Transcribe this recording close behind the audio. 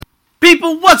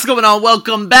People, what's going on?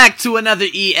 Welcome back to another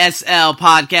ESL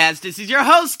podcast. This is your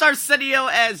host, Arsenio,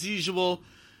 as usual.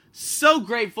 So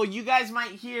grateful. You guys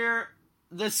might hear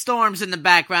the storms in the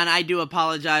background. I do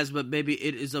apologize, but baby,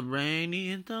 it is a rainy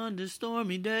and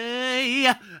thunderstormy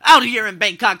day out here in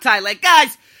Bangkok, Thailand.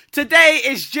 Guys, today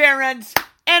is Gerunds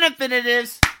and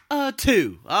Infinitives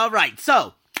 2. Alright,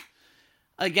 so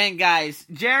again, guys,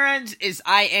 gerunds is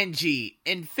ing.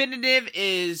 Infinitive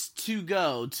is to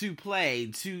go, to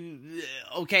play,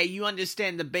 okay, you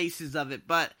understand the basis of it,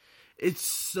 but it's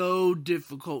so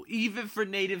difficult, even for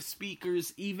native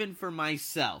speakers, even for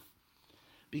myself.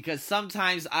 Because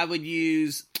sometimes I would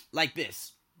use, like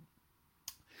this.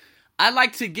 I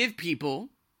like to give people,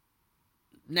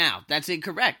 now, that's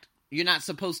incorrect. You're not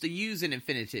supposed to use an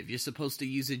infinitive, you're supposed to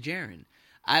use a gerund.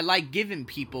 I like giving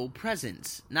people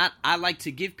presents. Not, I like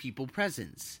to give people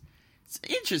presents. It's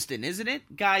interesting, isn't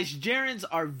it? Guys,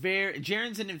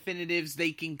 gerunds and infinitives,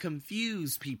 they can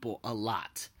confuse people a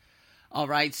lot.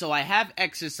 Alright, so I have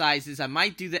exercises. I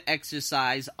might do the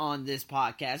exercise on this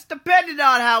podcast, depending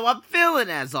on how I'm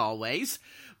feeling, as always.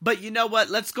 But you know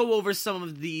what? Let's go over some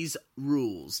of these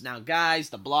rules. Now, guys,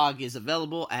 the blog is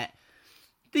available at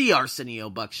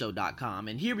thearseniobuckshow.com.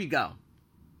 And here we go.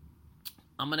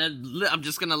 I'm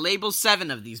just gonna label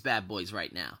 7 of these bad boys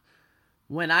right now.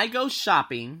 When I go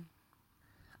shopping,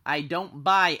 I don't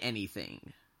buy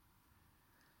anything.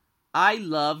 I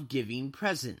love giving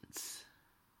presents.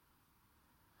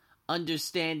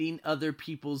 Understanding other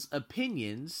people's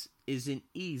opinions isn't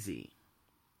easy.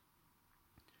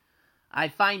 I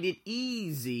find it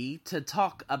easy to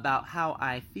talk about how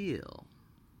I feel.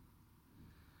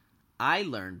 I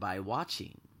learn by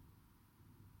watching.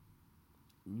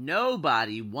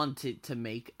 Nobody wanted to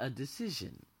make a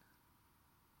decision.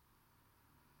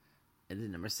 And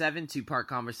then number 7, 2-part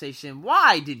conversation.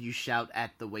 Why did you shout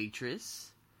at the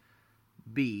waitress?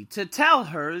 B, to tell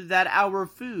her that our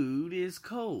food is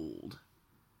cold.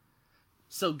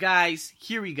 So guys,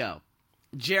 here we go.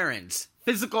 Gerunds,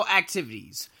 physical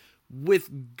activities.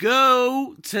 With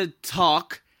go to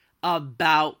talk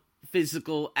about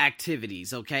physical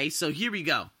activities, okay? So here we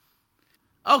go.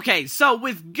 Okay, so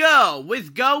with go.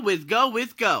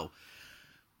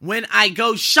 When I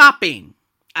go shopping,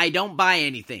 I don't buy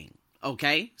anything,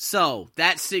 okay? So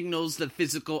that signals the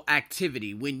physical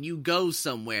activity. When you go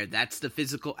somewhere, that's the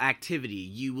physical activity.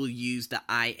 You will use the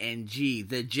ing,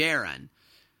 the gerund.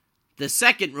 The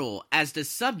second rule, as the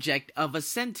subject of a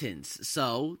sentence.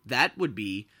 So that would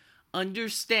be,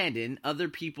 understanding other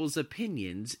people's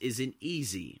opinions isn't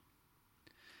easy.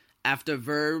 After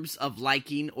verbs of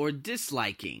liking or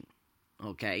disliking.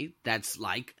 Okay, that's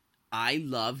like, I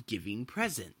love giving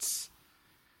presents.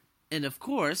 And of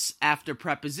course, after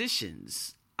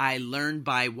prepositions, I learn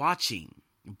by watching.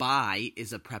 By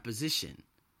is a preposition.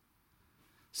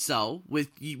 So,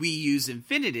 we use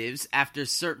infinitives after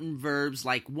certain verbs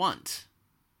like want.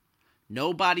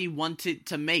 Nobody wanted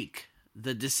to make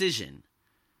the decision.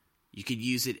 You could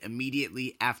use it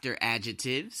immediately after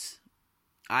adjectives.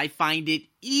 I find it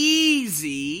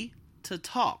easy to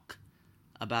talk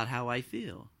about how I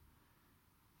feel.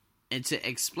 And to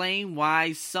explain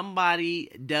why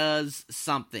somebody does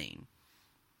something.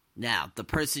 Now, the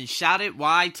person shouted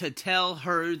why to tell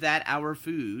her that our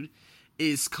food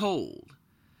is cold.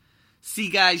 See,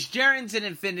 guys, gerunds and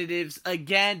infinitives,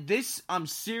 again, this, I'm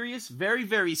serious, very,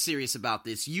 very serious about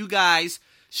this. You guys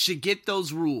should get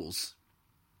those rules.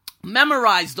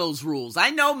 Memorize those rules.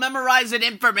 I know memorizing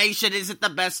information isn't the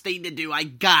best thing to do. I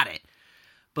got it.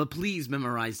 But please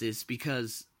memorize this,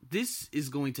 because this is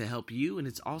going to help you, and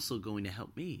it's also going to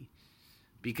help me.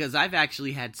 Because I've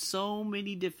actually had so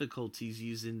many difficulties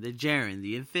using the gerund,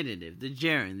 the infinitive, the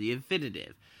gerund, the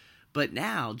infinitive. But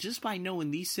now, just by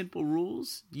knowing these simple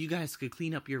rules, you guys could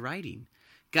clean up your writing.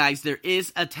 Guys, there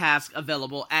is a task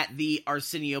available at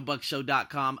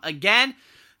thearseniobuckshow.com. Again,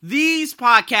 these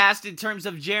podcasts, in terms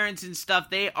of gerunds and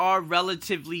stuff, they are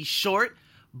relatively short,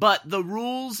 but the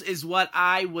rules is what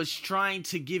I was trying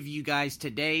to give you guys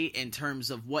today in terms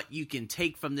of what you can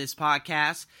take from this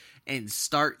podcast and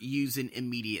start using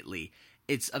immediately.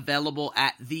 It's available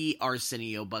at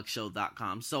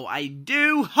thearseniobuckshow.com. So I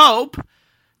do hope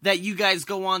that you guys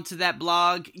go onto that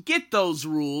blog, get those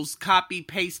rules, copy,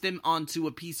 paste them onto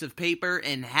a piece of paper,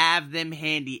 and have them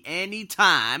handy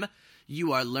anytime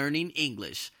you are learning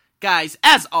English. Guys,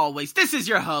 as always, this is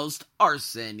your host,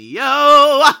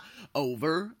 Arsenio.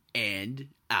 Over and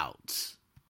out.